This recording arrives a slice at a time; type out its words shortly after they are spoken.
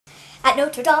At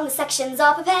Notre Dame, the sections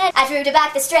are prepared. At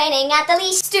Rudeback, the straining at the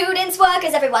leash. Students,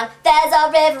 workers, everyone, there's a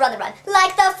river on the run.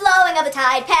 Like the flowing of the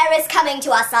tide, Paris coming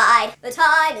to our side. The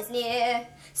time is near,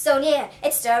 so near,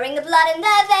 it's stirring the blood in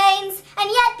their veins. And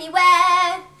yet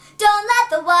beware, don't let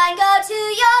the wine go to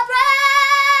your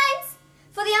brains.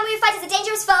 For the army we fight is a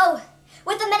dangerous foe,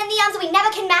 with the men in the arms that we never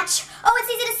can match. Oh,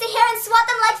 it's easy to sit here and swat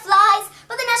them like flies,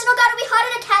 but the National Guard will be harder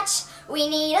to catch. We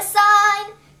need a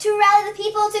sign to rally the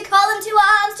people, to call them to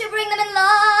arms, to bring them in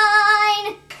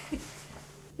line.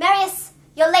 Marius,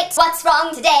 you're late. What's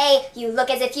wrong today? You look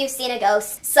as if you've seen a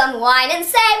ghost. Some whine and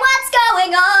say, what's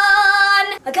going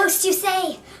on? A ghost, you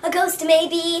say? A ghost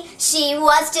maybe. She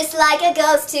was just like a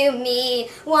ghost to me.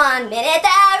 1 minute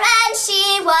there and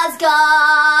she was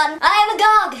gone. I am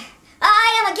agog.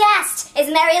 I am aghast.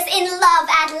 Is Marius in love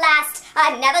at last?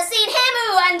 I've never seen him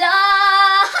ooh and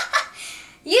ah.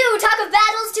 You talk of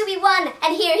battles to be won,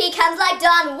 and here he comes like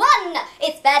Don Juan.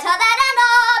 It's better than an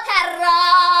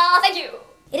opera. Thank you.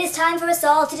 It is time for us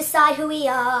all to decide who we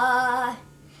are.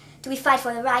 Do we fight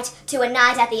for the right to a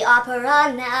night at the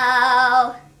opera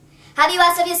now? Have you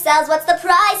asked of yourselves what's the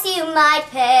price you might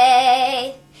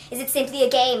pay? Is it simply a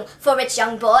game for rich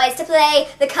young boys to play?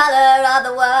 The color of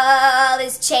the world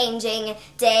is changing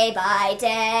day by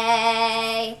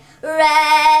day.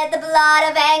 Red, the blood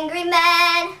of angry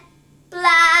men.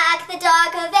 Black, the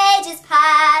dark of ages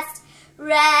past.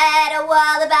 Red, a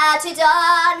world about to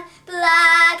dawn.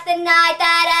 Black, the night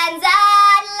that ends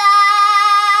at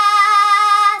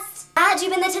last. Had you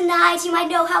been there tonight, you might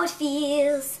know how it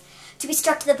feels to be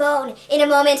struck to the bone in a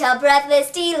moment of breathless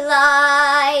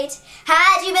delight.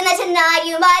 Had you been there tonight,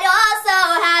 you might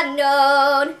also have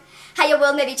known how your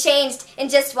world may be changed in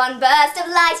just one burst of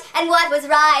light. And what was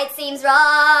right seems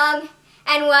wrong,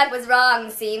 and what was wrong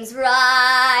seems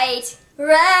right.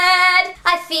 Red,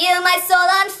 I feel my soul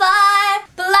on fire.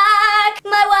 Black,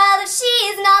 my world if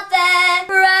she's not there.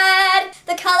 Red,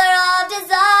 the color of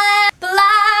desire.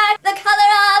 Black, the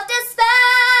color of despair.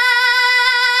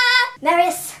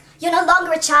 Marius, you're no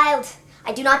longer a child.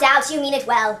 I do not doubt you mean it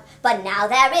well, but now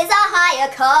there is a higher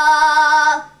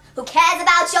call. Who cares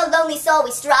about your lonely soul?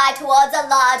 We strive towards a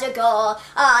larger goal.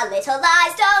 Our little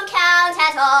lives don't count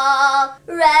at all.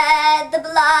 Red, the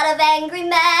blood of angry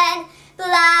men.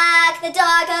 Black, the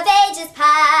dark of ages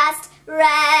past.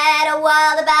 Red, a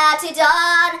world about to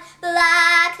dawn.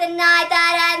 Black, the night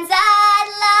that ends at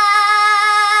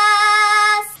last.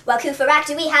 Well, coup for act,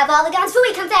 do we have all the guns?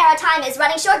 Fooey, come fair, our time is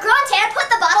running short. Grantaire, put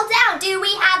the bottle down. Do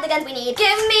we have the guns we need?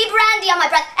 Give me brandy on my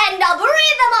breath, and I'll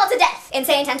breathe them all to death. In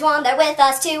Saint Antoine, they're with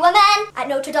us to a man. At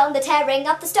Notre Dame, they're tearing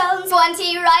up the stones.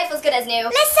 20 rifles good as new.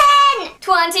 Listen!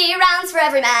 20 rounds for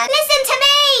every man. Listen to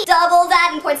me! Double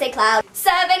that in Point St. Cloud.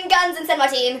 7 guns in Saint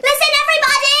Martin. Listen,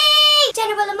 everybody!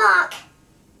 General Lamarck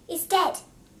is dead.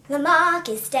 Lamarck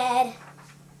is dead.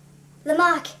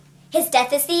 Lamarck, his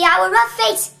death is the hour of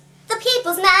fate. The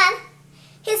people's man.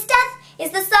 His death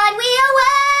is the sign we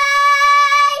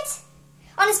await.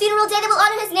 On his funeral day, they will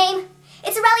honor his name.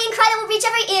 It's a rallying cry that will reach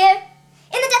every ear.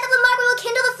 In the death of Lamarck, we will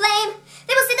kindle the flame.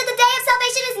 They will see that the day of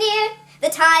salvation is near.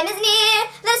 The time is near.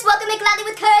 Let us welcome it gladly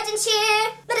with courage and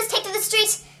cheer. Let us take to the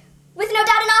street with no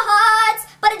doubt in our hearts,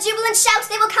 but a jubilant shout.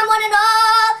 They will come one and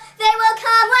all. They will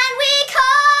come when we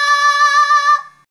call.